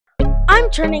I'm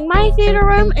turning my theater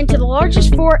room into the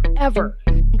largest fort ever.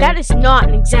 That is not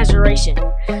an exaggeration.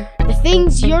 The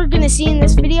things you're gonna see in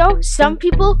this video, some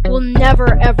people will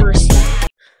never ever see.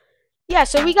 Yeah,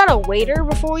 so we got a waiter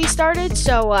before we started,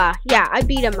 so yeah, I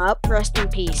beat him up, rest in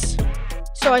peace.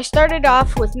 So I started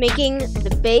off with making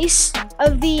the base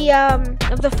of the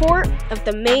fort, of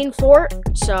the main fort,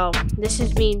 so this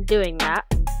is me doing that.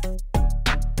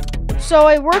 So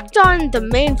I worked on the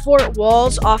main fort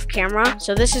walls off camera,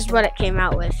 so this is what it came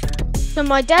out with. So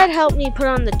my dad helped me put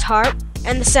on the tarp,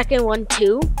 and the second one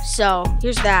too, so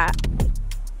here's that.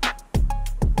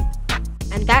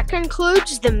 And that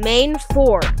concludes the main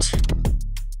fort.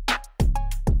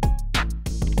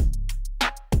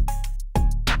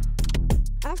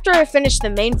 After I finished the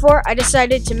main fort, I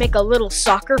decided to make a little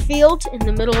soccer field in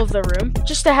the middle of the room,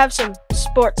 just to have some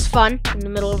sports fun in the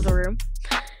middle of the room.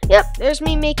 Yep, there's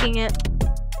me making it.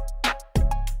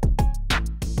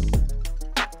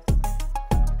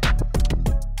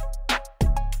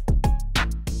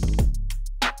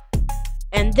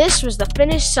 And this was the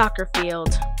finished soccer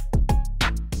field.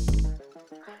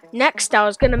 Next, I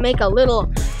was gonna make a little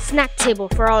snack table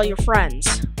for all your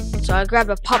friends. So I grabbed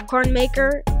a popcorn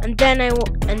maker, and then I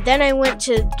went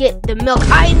to get the milk.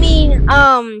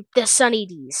 The Sunny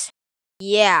D's.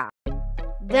 Yeah.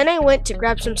 Then I went to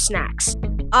grab some snacks.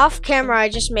 Off camera, I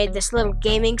just made this little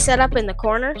gaming setup in the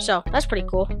corner, so that's pretty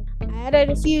cool. I added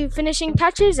a few finishing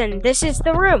touches, and this is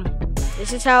the room.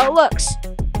 This is how it looks.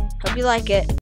 Hope you like it.